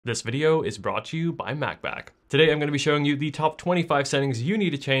This video is brought to you by MacBack. Today I'm going to be showing you the top 25 settings you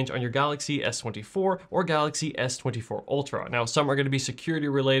need to change on your Galaxy S24 or Galaxy S24 Ultra. Now, some are going to be security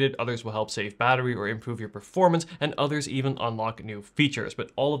related, others will help save battery or improve your performance, and others even unlock new features.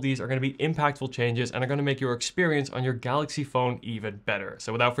 But all of these are going to be impactful changes and are going to make your experience on your Galaxy phone even better.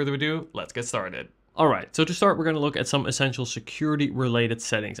 So without further ado, let's get started. Alright, so to start, we're going to look at some essential security-related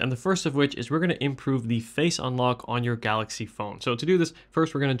settings, and the first of which is we're going to improve the face unlock on your Galaxy phone. So to do this,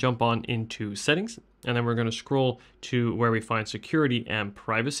 first we're going to jump on into Settings, and then we're going to scroll to where we find Security and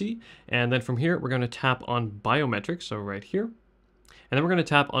Privacy, and then from here, we're going to tap on Biometrics, so right here, and then we're going to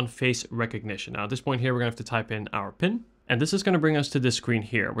tap on Face Recognition. Now at this point here, we're going to have to type in our PIN. And this is going to bring us to this screen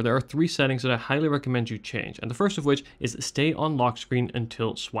here, where there are 3 settings that I highly recommend you change. And the first of which is stay on lock screen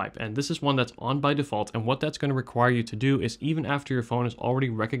until swipe. And this is one that's on by default. And what that's going to require you to do is even after your phone has already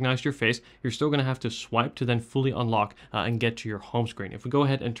recognized your face, you're still going to have to swipe to then fully unlock and get to your home screen. If we go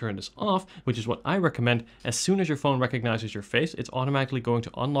ahead and turn this off, which is what I recommend, as soon as your phone recognizes your face, it's automatically going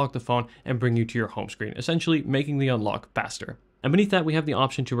to unlock the phone and bring you to your home screen, essentially making the unlock faster. And beneath that, we have the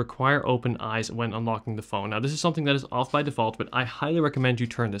option to require open eyes when unlocking the phone. Now, this is something that is off by default, but I highly recommend you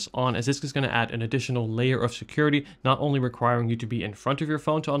turn this on, as this is going to add an additional layer of security, not only requiring you to be in front of your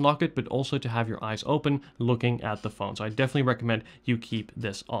phone to unlock it, but also to have your eyes open looking at the phone. So I definitely recommend you keep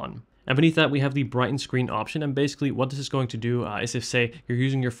this on. And beneath that, we have the brighten screen option. And basically what this is going to do is if, say, you're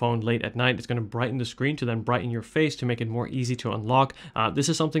using your phone late at night, it's going to brighten the screen to then brighten your face to make it more easy to unlock. This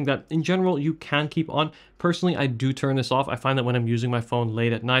is something that in general you can keep on. Personally, I do turn this off. I find that when I'm using my phone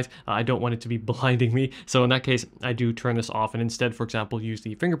late at night, I don't want it to be blinding me. So in that case, I do turn this off and instead, for example, use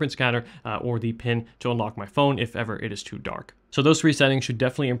the fingerprint scanner or the PIN to unlock my phone if ever it is too dark. So those 3 settings should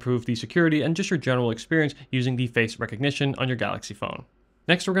definitely improve the security and just your general experience using the face recognition on your Galaxy phone.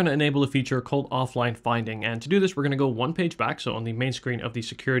 Next, we're going to enable a feature called offline finding, and to do this, we're going to go 1 page back, so on the main screen of the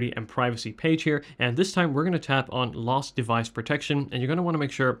security and privacy page here, and this time we're going to tap on lost device protection, and you're going to want to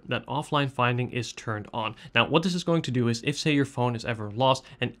make sure that offline finding is turned on. Now, what this is going to do is if, say, your phone is ever lost,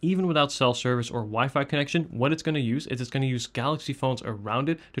 and even without cell service or Wi-Fi connection, what it's going to use is it's going to use Galaxy phones around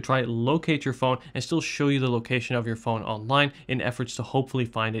it to try to locate your phone and still show you the location of your phone online in efforts to hopefully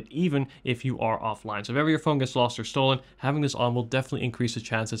find it even if you are offline. So if ever your phone gets lost or stolen, having this on will definitely increase the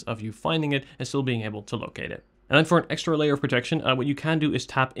chances of you finding it and still being able to locate it. And then for an extra layer of protection, what you can do is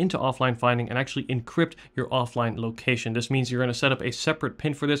tap into offline finding and actually encrypt your offline location. This means you're going to set up a separate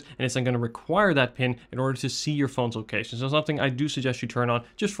PIN for this, and it's then going to require that PIN in order to see your phone's location. So something I do suggest you turn on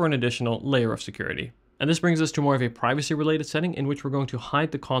just for an additional layer of security. And this brings us to more of a privacy-related setting in which we're going to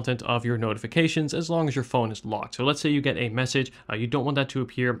hide the content of your notifications as long as your phone is locked. So let's say you get a message, you don't want that to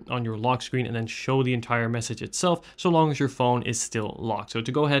appear on your lock screen and then show the entire message itself, so long as your phone is still locked. So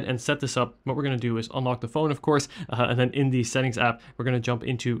to go ahead and set this up, what we're going to do is unlock the phone, of course, and then in the settings app, we're going to jump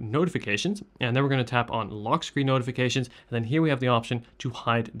into notifications, and then we're going to tap on lock screen notifications, and then here we have the option to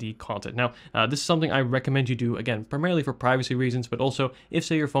hide the content. Now, this is something I recommend you do, again, primarily for privacy reasons, but also if,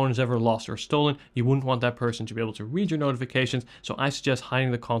 say, your phone is ever lost or stolen, you wouldn't want that person to be able to read your notifications, so I suggest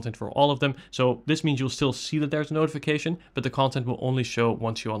hiding the content for all of them. So this means you'll still see that there's a notification, but the content will only show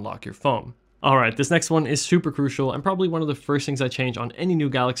once you unlock your phone. Alright, this next one is super crucial and probably one of the first things I change on any new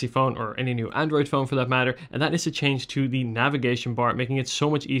Galaxy phone or any new Android phone for that matter, and that is to change to the navigation bar, making it so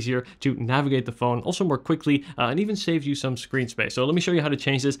much easier to navigate the phone, also more quickly, and even saves you some screen space. So let me show you how to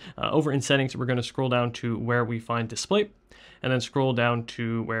change this. Over in settings, we're going to scroll down to where we find display, and then scroll down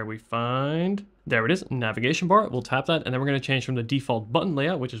to where we find, there it is, navigation bar. We'll tap that, and then we're going to change from the default button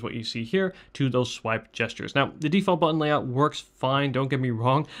layout, which is what you see here, to those swipe gestures. Now, the default button layout works fine, don't get me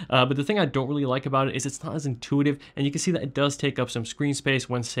wrong, but the thing I don't really like about it is it's not as intuitive, and you can see that it does take up some screen space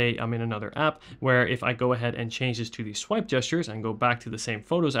when, say, I'm in another app, where if I go ahead and change this to the swipe gestures and go back to the same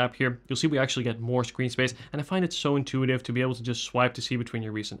Photos app here, you'll see we actually get more screen space, and I find it so intuitive to be able to just swipe to see between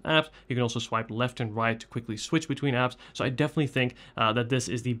your recent apps. You can also swipe left and right to quickly switch between apps, so I definitely think that this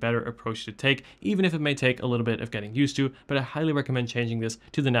is the better approach to take, even if it may take a little bit of getting used to, but I highly recommend changing this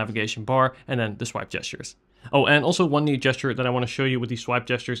to the navigation bar and then the swipe gestures. Oh, and also one neat gesture that I want to show you with these swipe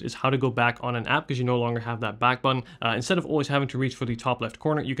gestures is how to go back on an app because you no longer have that back button. Instead of always having to reach for the top left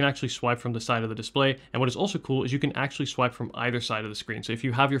corner, you can actually swipe from the side of the display. And what is also cool is you can actually swipe from either side of the screen. So if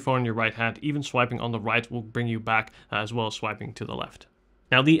you have your phone in your right hand, even swiping on the right will bring you back as well as swiping to the left.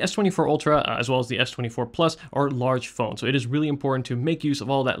 Now, the S24 Ultra, as well as the S24 Plus, are large phones, so it is really important to make use of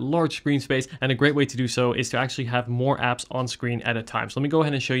all that large screen space, and a great way to do so is to actually have more apps on screen at a time. So let me go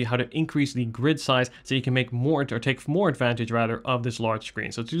ahead and show you how to increase the grid size so you can make more, or take more advantage rather, of this large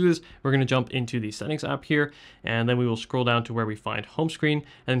screen. So to do this, we're going to jump into the settings app here, and then we will scroll down to where we find home screen,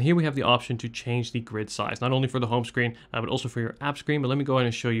 and here we have the option to change the grid size, not only for the home screen, but also for your app screen. But let me go ahead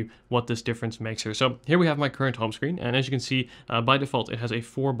and show you what this difference makes here. So here we have my current home screen, and as you can see, by default, it has a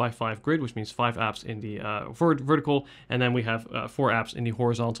 4x5 grid, which means 5 apps in the vertical, and then we have 4 apps in the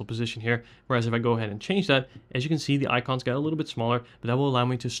horizontal position here. Whereas if I go ahead and change that, as you can see, the icons get a little bit smaller, but that will allow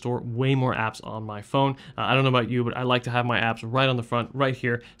me to store way more apps on my phone. I don't know about you, but I like to have my apps right on the front, right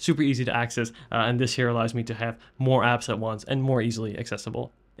here, super easy to access, and this here allows me to have more apps at once and more easily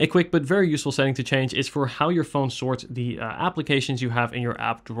accessible. A quick but very useful setting to change is for how your phone sorts the applications you have in your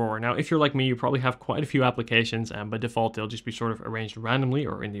app drawer. Now, if you're like me, you probably have quite a few applications, and by default, they'll just be sort of arranged randomly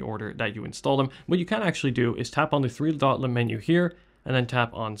or in the order that you install them. What you can actually do is tap on the 3-dot menu here, and then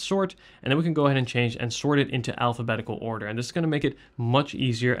tap on sort, and then we can go ahead and change and sort it into alphabetical order. And this is going to make it much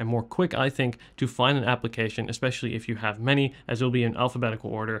easier and more quick, I think, to find an application, especially if you have many, as it'll be in alphabetical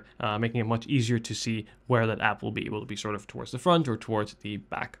order, making it much easier to see where that app will be. Will it be sort of towards the front or towards the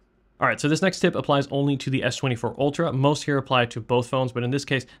back? All right, so this next tip applies only to the S24 Ultra. Most here apply to both phones, but in this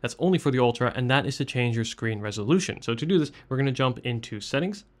case, that's only for the Ultra, and that is to change your screen resolution. So to do this, we're going to jump into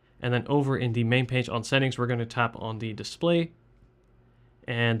settings, and then over in the main page on settings, we're going to tap on the display,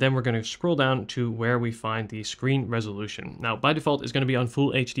 and then we're going to scroll down to where we find the screen resolution. Now, by default, it's going to be on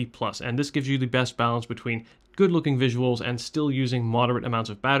Full HD+, and this gives you the best balance between good-looking visuals and still using moderate amounts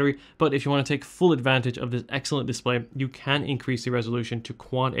of battery. But if you want to take full advantage of this excellent display, you can increase the resolution to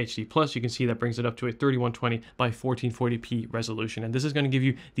Quad HD+. You can see that brings it up to a 3120 by 1440p resolution, and this is going to give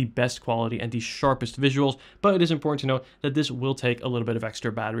you the best quality and the sharpest visuals, but it is important to note that this will take a little bit of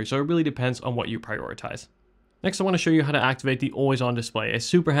extra battery, so it really depends on what you prioritize. Next, I want to show you how to activate the always on display, a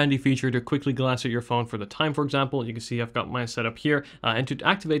super handy feature to quickly glance at your phone for the time, for example. You can see I've got mine set up here. And to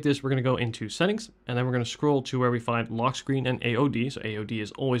activate this, we're going to go into settings, and then we're going to scroll to where we find lock screen and AOD. So AOD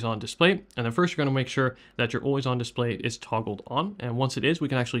is always on display. And then first, you're going to make sure that your always on display is toggled on. And once it is, we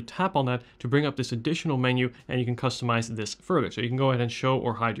can actually tap on that to bring up this additional menu, and you can customize this further. So you can go ahead and show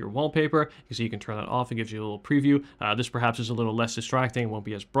or hide your wallpaper. You can see you can turn that off. It gives you a little preview. This perhaps is a little less distracting. It won't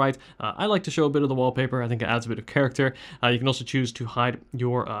be as bright. I like to show a bit of the wallpaper. I think it adds a bit of character. You can also choose to hide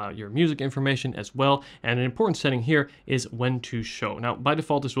your music information as well. And an important setting here is when to show. Now, by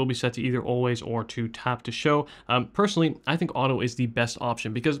default, this will be set to either always or to tap to show. Personally, I think auto is the best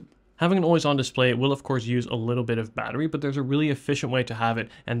option because having an always on display will of course use a little bit of battery, but there's a really efficient way to have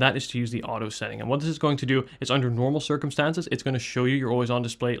it, and that is to use the auto setting. And what this is going to do is under normal circumstances, it's going to show you your always on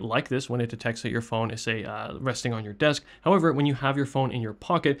display like this when it detects that your phone is, say, resting on your desk. However, when you have your phone in your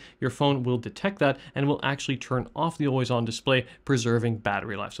pocket, your phone will detect that and will actually turn off the always on display, preserving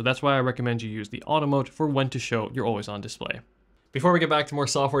battery life. So that's why I recommend you use the auto mode for when to show your always on display. Before we get back to more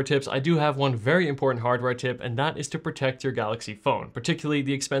software tips, I do have one very important hardware tip, and that is to protect your Galaxy phone, particularly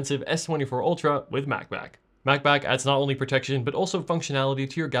the expensive S24 Ultra with MacBack. MacBack adds not only protection, but also functionality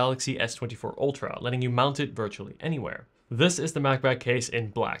to your Galaxy S24 Ultra, letting you mount it virtually anywhere. This is the MacBack case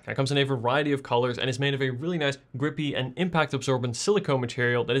in black. It comes in a variety of colors and is made of a really nice, grippy, and impact-absorbent silicone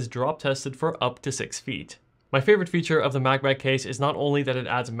material that is drop tested for up to 6 feet. My favorite feature of the MacBack case is not only that it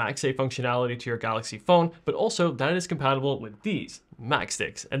adds MagSafe functionality to your Galaxy phone, but also that it is compatible with these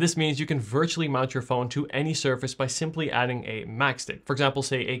MagSticks. And this means you can virtually mount your phone to any surface by simply adding a MagStick. For example,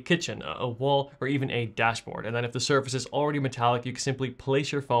 say a kitchen, a wall, or even a dashboard. And then if the surface is already metallic, you can simply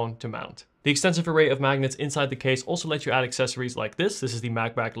place your phone to mount. The extensive array of magnets inside the case also lets you add accessories like this. This is the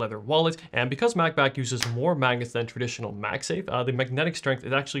MacBack leather wallet, and because MacBack uses more magnets than traditional MagSafe, the magnetic strength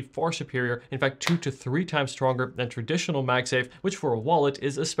is actually far superior, in fact 2 to 3 times stronger than traditional MagSafe, which for a wallet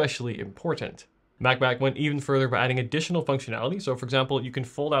is especially important. MacBack went even further by adding additional functionality. So for example, you can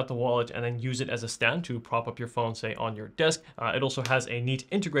fold out the wallet and then use it as a stand to prop up your phone, say on your desk. It also has a neat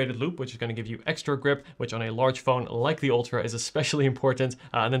integrated loop, which is going to give you extra grip, which on a large phone like the Ultra is especially important.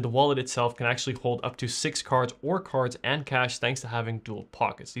 And then the wallet itself can actually hold up to 6 cards or cards and cash thanks to having dual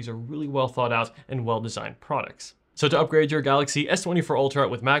pockets. These are really well thought out and well designed products. So to upgrade your Galaxy S24 Ultra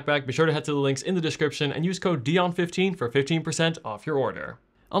with MacBack, be sure to head to the links in the description and use code DION15 for 15% off your order.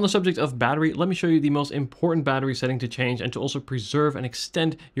 On the subject of battery, let me show you the most important battery setting to change and to also preserve and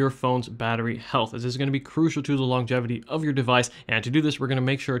extend your phone's battery health, as this is going to be crucial to the longevity of your device. And to do this, we're going to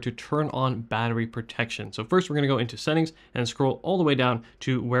make sure to turn on battery protection. So first, we're going to go into settings and scroll all the way down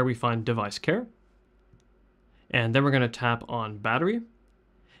to where we find device care. And then we're going to tap on battery.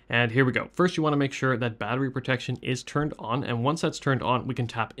 And here we go. First, you want to make sure that battery protection is turned on. And once that's turned on, we can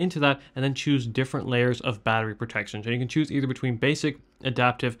tap into that and then choose different layers of battery protection. So you can choose either between basic,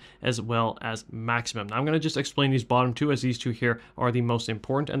 adaptive, as well as maximum. Now I'm going to just explain these bottom two, as these two here are the most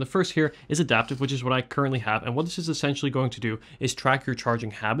important. And the first here is adaptive, which is what I currently have. And what this is essentially going to do is track your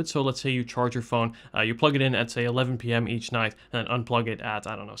charging habits. So let's say you charge your phone, you plug it in at say 11 p.m. each night and then unplug it at,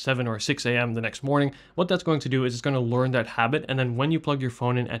 I don't know, 7 or 6 a.m. the next morning. What that's going to do is it's going to learn that habit. And then when you plug your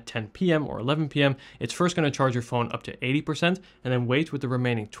phone in at 10 p.m. or 11 p.m., it's first going to charge your phone up to 80% and then wait with the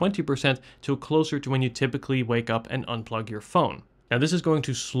remaining 20% till closer to when you typically wake up and unplug your phone. Now this is going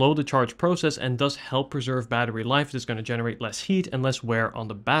to slow the charge process and thus help preserve battery life. It's going to generate less heat and less wear on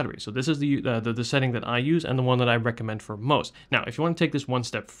the battery. So this is the setting that I use and the one that I recommend for most. Now, if you want to take this one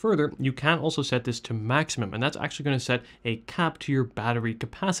step further, you can also set this to maximum, and that's actually going to set a cap to your battery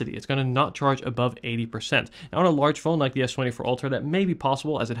capacity. It's going to not charge above 80%. Now on a large phone like the S24 Ultra, that may be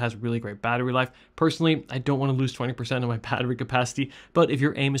possible as it has really great battery life. Personally, I don't want to lose 20% of my battery capacity, but if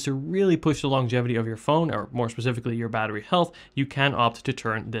your aim is to really push the longevity of your phone, or more specifically your battery health, you can opt to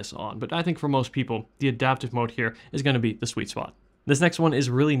turn this on. But I think for most people, the adaptive mode here is going to be the sweet spot. This next one is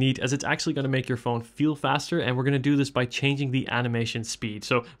really neat as it's actually going to make your phone feel faster, and we're going to do this by changing the animation speed.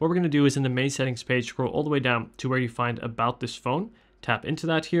 So what we're going to do is in the main settings page, scroll all the way down to where you find about this phone. Tap into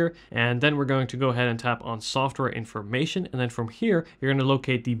that here, and then we're going to go ahead and tap on software information, and then from here you're going to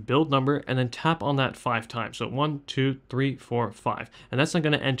locate the build number and then tap on that 5 times. So 1, 2, 3, 4, 5, and that's not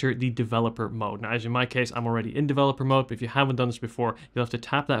going to enter the developer mode. Now as in my case, I'm already in developer mode, but if you haven't done this before, you'll have to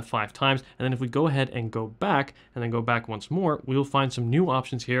tap that 5 times, and then if we go ahead and go back and then go back once more, we will find some new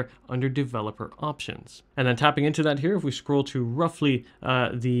options here under developer options. And then tapping into that here, if we scroll to roughly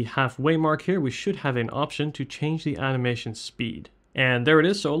the halfway mark here, we should have an option to change the animation speed. And there it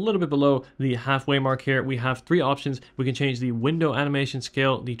is. So a little bit below the halfway mark here, we have 3 options. We can change the window animation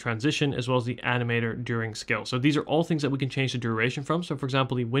scale, the transition, as well as the animator during scale. So these are all things that we can change the duration from. So for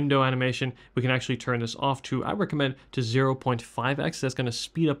example, the window animation, we can actually turn this off to, I recommend, to 0.5x. That's going to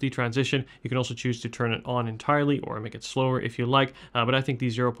speed up the transition. You can also choose to turn it on entirely or make it slower if you like. But I think the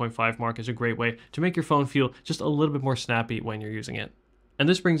 0.5 mark is a great way to make your phone feel just a little bit more snappy when you're using it. And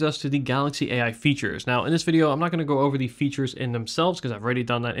this brings us to the Galaxy AI features. Now in this video, I'm not going to go over the features in themselves because I've already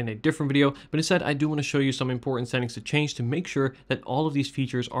done that in a different video, but instead I do want to show you some important settings to change to make sure that all of these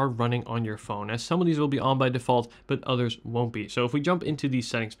features are running on your phone, as some of these will be on by default, but others won't be. So if we jump into the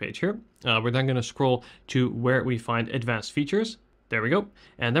settings page here, we're then going to scroll to where we find advanced features. There we go.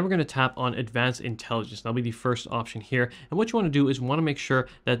 And then we're going to tap on Advanced Intelligence. That'll be the first option here. And what you want to do is want to make sure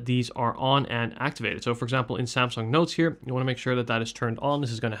that these are on and activated. So for example, in Samsung Notes here, you want to make sure that that is turned on.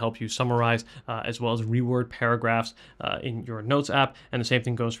 This is going to help you summarize as well as reword paragraphs in your Notes app. And the same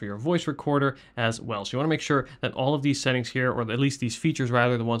thing goes for your voice recorder as well. So you want to make sure that all of these settings here, or at least these features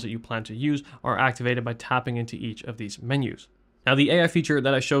rather, the ones that you plan to use, are activated by tapping into each of these menus. Now the AI feature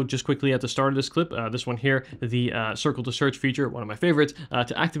that I showed just quickly at the start of this clip, this one here, the circle to search feature, one of my favorites,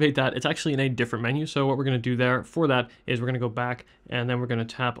 to activate that, it's actually in a different menu. So what we're going to do there for that is we're going to go back and then we're going to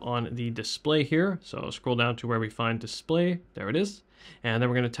tap on the display here. So scroll down to where we find display, there it is. And then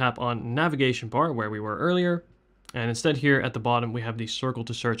we're going to tap on navigation bar where we were earlier. And instead here at the bottom, we have the circle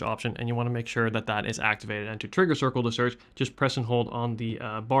to search option, and you want to make sure that that is activated. And to trigger circle to search, just press and hold on the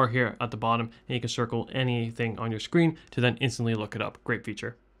bar here at the bottom, and you can circle anything on your screen to then instantly look it up. Great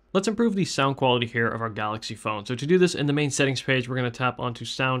feature. Let's improve the sound quality here of our Galaxy phone. So to do this, in the main settings page, we're going to tap onto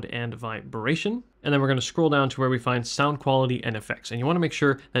sound and vibration. And then we're going to scroll down to where we find sound quality and effects. And you want to make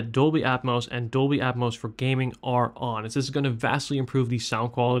sure that Dolby Atmos and Dolby Atmos for gaming are on, as this is going to vastly improve the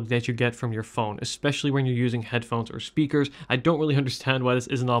sound quality that you get from your phone, especially when you're using headphones or speakers. I don't really understand why this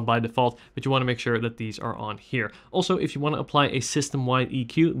isn't on by default, but you want to make sure that these are on here. Also, if you want to apply a system-wide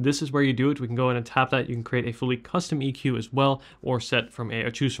EQ, this is where you do it. We can go in and tap that. You can create a fully custom EQ as well, or choose from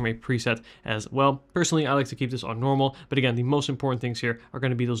a preset as well. Personally, I like to keep this on normal, but again, the most important things here are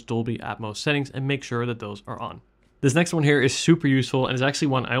going to be those Dolby Atmos settings, and make sure that those are on. This next one here is super useful and is actually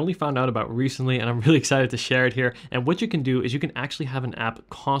one I only found out about recently, and I'm really excited to share it here. And what you can do is you can actually have an app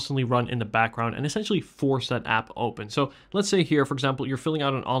constantly run in the background and essentially force that app open. So let's say here, for example, you're filling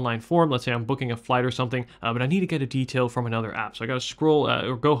out an online form. Let's say I'm booking a flight or something, but I need to get a detail from another app. So I got to scroll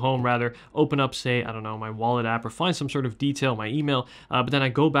or go home rather, open up, say, I don't know, my wallet app or find some sort of detail, my email. But then I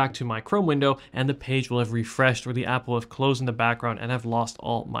go back to my Chrome window and the page will have refreshed or the app will have closed in the background and I've lost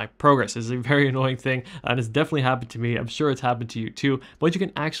all my progress. This is a very annoying thing, and it's definitely happened to me. I'm sure it's happened to you too. What you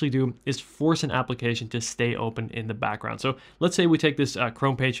can actually do is force an application to stay open in the background. So let's say we take this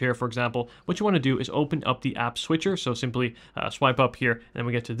Chrome page here, for example. What you want to do is open up the app switcher. So simply swipe up here and then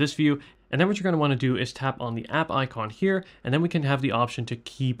we get to this view. And then what you're going to want to do is tap on the app icon here, and then we can have the option to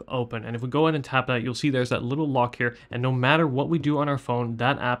keep open. And if we go ahead and tap that, you'll see there's that little lock here. And no matter what we do on our phone,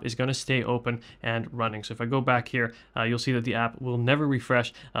 that app is going to stay open and running. So if I go back here, you'll see that the app will never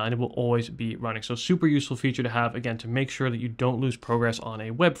refresh and it will always be running. So super useful feature to have, again, to make sure that you don't lose progress on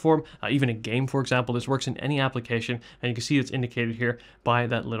a web form, even a game, for example. This works in any application, and you can see it's indicated here by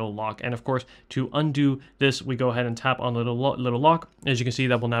that little lock. And of course, to undo this, we go ahead and tap on the little lock. As you can see,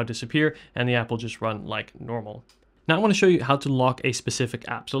 that will now disappear and the app will just run like normal. Now I want to show you how to lock a specific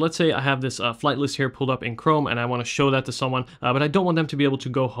app. So let's say I have this flight list here pulled up in Chrome and I want to show that to someone, but I don't want them to be able to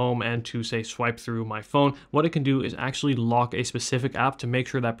go home and to say swipe through my phone. What it can do is actually lock a specific app to make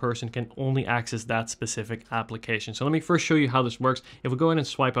sure that person can only access that specific application. So let me first show you how this works. If we go ahead and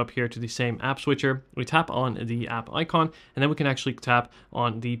swipe up here to the same app switcher, we tap on the app icon, and then we can actually tap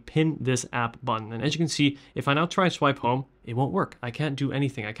on the pin this app button. And as you can see, if I now try and swipe home, it won't work. I can't do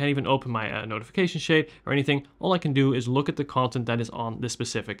anything. I can't even open my notification shade or anything. All I can do is look at the content that is on this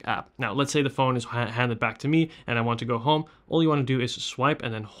specific app. Now, let's say the phone is handed back to me and I want to go home. All you want to do is swipe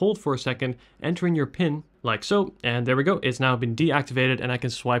and then hold for a second, enter in your PIN like so, and there we go. It's now been deactivated and I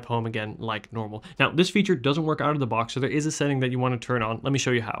can swipe home again like normal. Now, this feature doesn't work out of the box, so there is a setting that you want to turn on. Let me show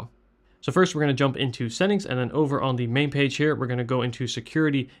you how. So first we're going to jump into settings, and then over on the main page here, we're going to go into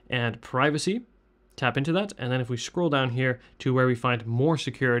security and privacy. Tap into that, and then if we scroll down here to where we find more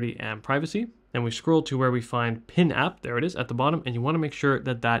security and privacy, then we scroll to where we find pin app, there it is at the bottom, and you want to make sure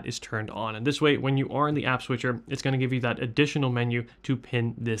that that is turned on. And this way, when you are in the app switcher, it's going to give you that additional menu to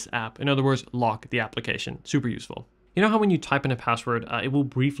pin this app. In other words, lock the application. Super useful. You know how when you type in a password, it will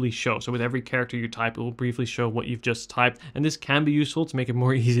briefly show. So with every character you type, it will briefly show what you've just typed. And this can be useful to make it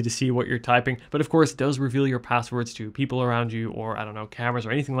more easy to see what you're typing. But of course, it does reveal your passwords to people around you, or I don't know, cameras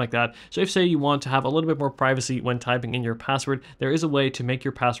or anything like that. So if say you want to have a little bit more privacy when typing in your password, there is a way to make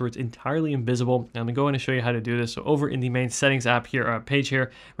your passwords entirely invisible. And I'm going to go in and show you how to do this. So over in the main settings app here, page here,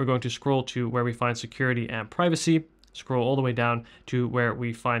 we're going to scroll to where we find security and privacy. Scroll all the way down to where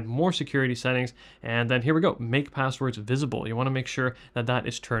we find more security settings, and then here we go, make passwords visible. You want to make sure that that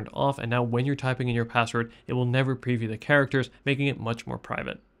is turned off, and now when you're typing in your password, it will never preview the characters, making it much more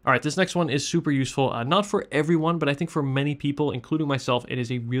private. All right, this next one is super useful. Not for everyone, but I think for many people, including myself, it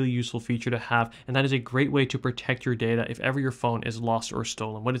is a really useful feature to have, and that is a great way to protect your data if ever your phone is lost or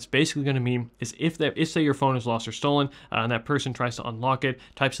stolen. What it's basically going to mean is if say your phone is lost or stolen, and that person tries to unlock it,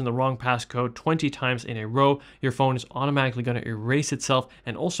 types in the wrong passcode 20 times in a row, your phone is automatically going to erase itself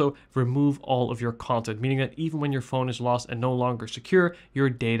and also remove all of your content, meaning that even when your phone is lost and no longer secure, your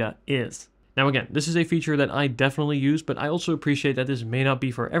data is. Now again, this is a feature that I definitely use, but I also appreciate that this may not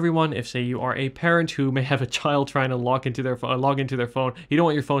be for everyone. If say you are a parent who may have a child trying to log into their phone, you don't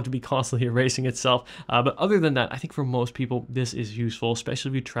want your phone to be constantly erasing itself. But other than that, I think for most people, this is useful,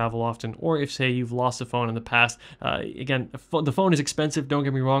 especially if you travel often, or if say you've lost a phone in the past. Again, the phone is expensive, don't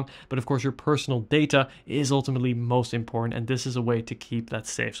get me wrong, but of course your personal data is ultimately most important, and this is a way to keep that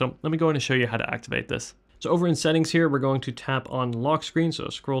safe. So let me go in and show you how to activate this. So over in settings here, we're going to tap on lock screen. So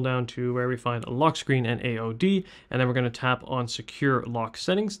scroll down to where we find lock screen and AOD, and then we're going to tap on secure lock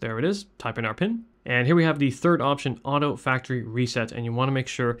settings. There it is. Type in our PIN. And here we have the third option, auto factory reset, and you want to make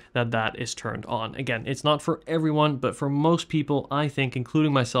sure that that is turned on. Again, it's not for everyone, but for most people, I think,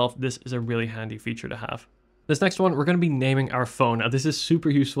 including myself, this is a really handy feature to have. This next one, we're going to be naming our phone. Now, this is super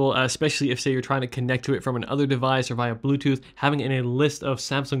useful, especially if, say, you're trying to connect to it from another device or via Bluetooth. Having it in a list of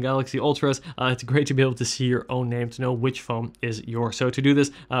Samsung Galaxy Ultras, it's great to be able to see your own name, to know which phone is yours. So to do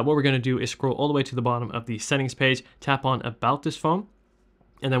this, what we're going to do is scroll all the way to the bottom of the settings page, tap on About This Phone,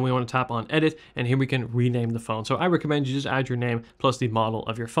 and then we want to tap on Edit, and here we can rename the phone. So I recommend you just add your name plus the model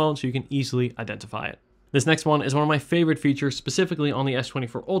of your phone so you can easily identify it. This next one is one of my favorite features, specifically on the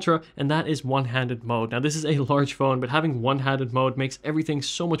S24 Ultra, and that is one-handed mode. Now, this is a large phone, but having one-handed mode makes everything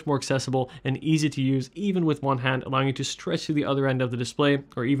so much more accessible and easy to use, even with one hand, allowing you to stretch to the other end of the display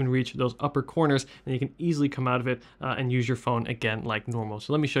or even reach those upper corners, and you can easily come out of it and use your phone again like normal.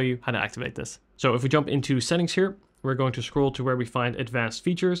 So let me show you how to activate this. So if we jump into settings here, we're going to scroll to where we find advanced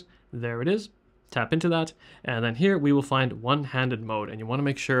features. There it is. Tap into that, and then here we will find one-handed mode, and you want to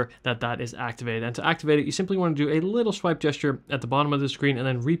make sure that that is activated. And to activate it, you simply want to do a little swipe gesture at the bottom of the screen and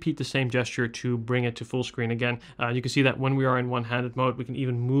then repeat the same gesture to bring it to full screen again. You can see that when we are in one-handed mode, we can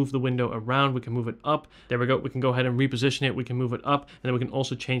even move the window around. We can move it up. There we go. We can go ahead and reposition it. We can move it up, and then we can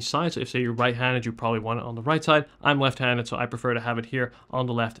also change sides. So if say you're right-handed, you probably want it on the right side. I'm left-handed, so I prefer to have it here on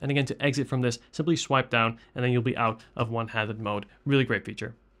the left. And again, to exit from this, simply swipe down, and then you'll be out of one-handed mode. Really great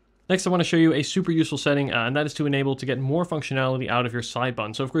feature. Next, I want to show you a super useful setting, and that is to enable to get more functionality out of your side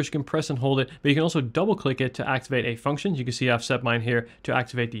button. So of course you can press and hold it, but you can also double click it to activate a function. You can see I've set mine here to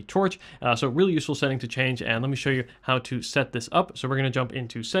activate the torch. So really useful setting to change, and let me show you how to set this up. So we're going to jump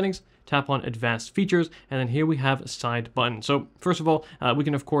into settings, tap on advanced features, and then here we have side button. So first of all, we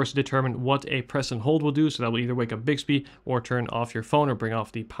can of course determine what a press and hold will do. So that will either wake up Bixby or turn off your phone or bring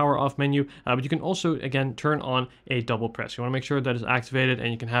off the power off menu. But you can also, again, turn on a double press. You want to make sure that is activated,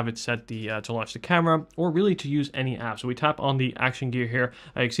 and you can have it set to launch the camera or really to use any app. So we tap on the action gear here.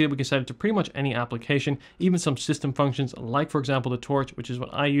 You can see that we can set it to pretty much any application, even some system functions like, for example, the torch, which is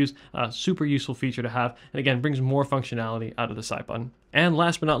what I use. Super useful feature to have, and again, brings more functionality out of the side button. And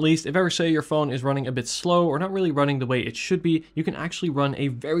last but not least, if ever say your phone is running a bit slow or not really running the way it should be, you can actually run a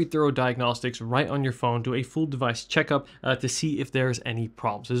very thorough diagnostics right on your phone, do a full device checkup to see if there's any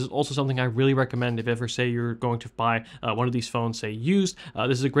problems. This is also something I really recommend if ever say you're going to buy one of these phones, say used.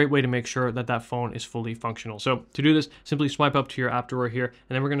 This is a great way to make sure that that phone is fully functional. So to do this, simply swipe up to your app drawer here,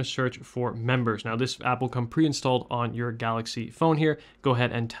 and then we're going to search for members. Now this app will come pre-installed on your Galaxy phone here. Go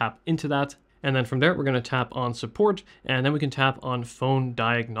ahead and tap into that. And then from there, we're going to tap on support, and then we can tap on phone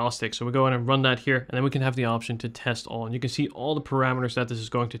diagnostics. So we go ahead and run that here, and then we can have the option to test all. And you can see all the parameters that this is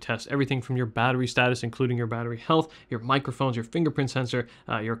going to test, everything from your battery status, including your battery health, your microphones, your fingerprint sensor,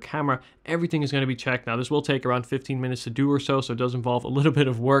 your camera, everything is going to be checked. Now this will take around 15 minutes to do or so it does involve a little bit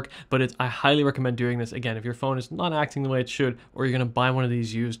of work, but I highly recommend doing this. Again, if your phone is not acting the way it should, or you're going to buy one of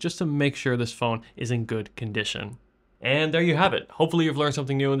these used, just to make sure this phone is in good condition. And there you have it. Hopefully you've learned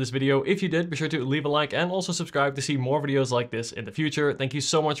something new in this video. If you did, be sure to leave a like and also subscribe to see more videos like this in the future. Thank you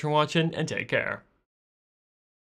so much for watching, and take care.